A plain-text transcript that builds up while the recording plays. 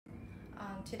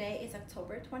Today is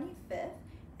October 25th,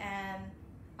 and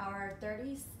our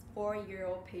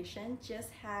 34-year-old patient just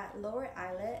had lower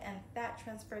eyelid and fat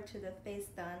transfer to the face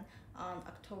done on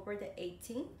October the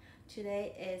 18th.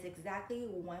 Today is exactly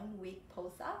 1 week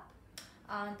post-op.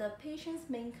 The patient's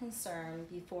main concern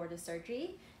before the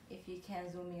surgery, if you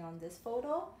can zoom in on this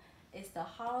photo, is the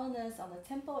hollowness on the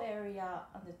temple area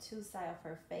on the two sides of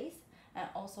her face and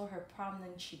also her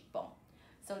prominent cheekbone.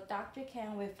 So Dr.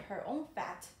 Kang, with her own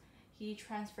fat, he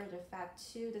transferred the fat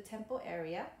to the temple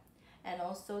area and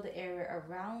also the area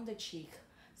around the cheek,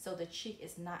 so the cheek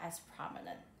is not as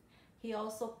prominent. He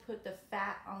also put the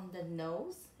fat on the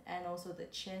nose and also the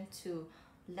chin to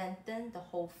lengthen the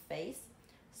whole face.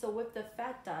 So with the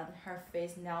fat done, her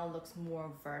face now looks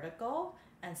more vertical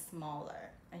and smaller,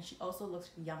 and she also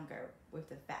looks younger with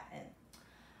the fat in.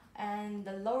 And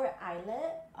the lower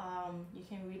eyelid, you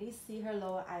can really see her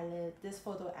lower eyelid, this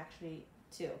photo actually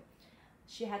too.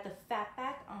 She had the fat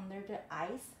back under the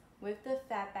eyes. With the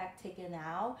fat back taken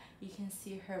out, you can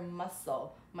see her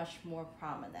muscle much more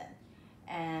prominent.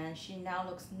 And she now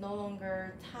looks no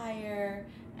longer tired,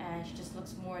 and she just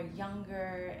looks more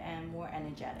younger and more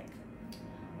energetic.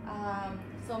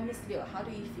 So Miss Liu, how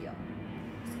do you feel?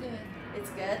 It's good. It's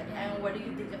good? Yeah. And what do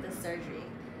you think of the surgery?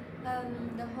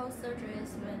 The whole surgery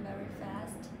went very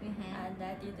fast, and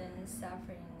I didn't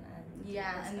suffering.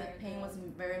 Yeah, and the pain was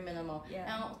very minimal. Yeah.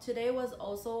 Now, today was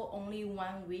also only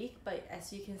 1 week, but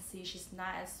as you can see, she's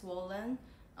not as swollen.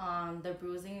 The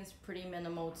bruising is pretty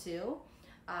minimal too.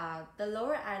 The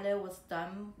lower eyelid was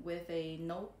done with a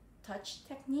no-touch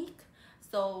technique.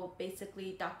 So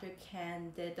basically, Dr.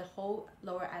 Kang did the whole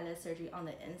lower eyelid surgery on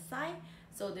the inside,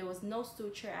 so there was no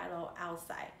suture at all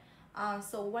outside.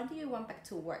 So when do you went back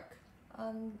to work?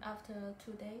 After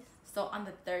 2 days. So on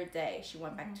the third day, she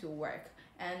went back to work,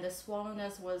 and the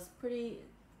swollenness was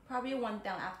probably went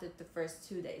down after the first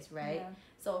 2 days, right? Yeah.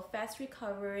 So fast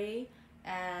recovery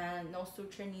and no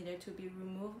suture needed to be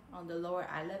removed on the lower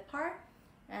eyelid part.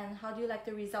 And how do you like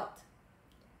the result?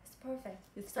 It's perfect.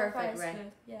 It's so perfect, far, right? It's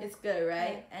good. Yeah. It's good,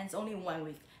 right? Yeah. And it's only 1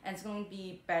 week, and it's going to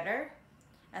be better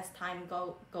as time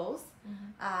goes.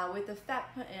 With the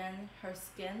fat put in, her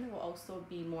skin will also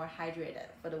be more hydrated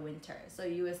for the winter. So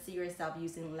you will see yourself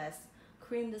using less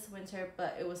cream this winter,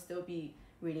 but it will still be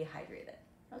really hydrated.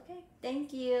 Okay,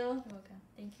 thank you. You're welcome.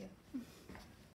 Thank you.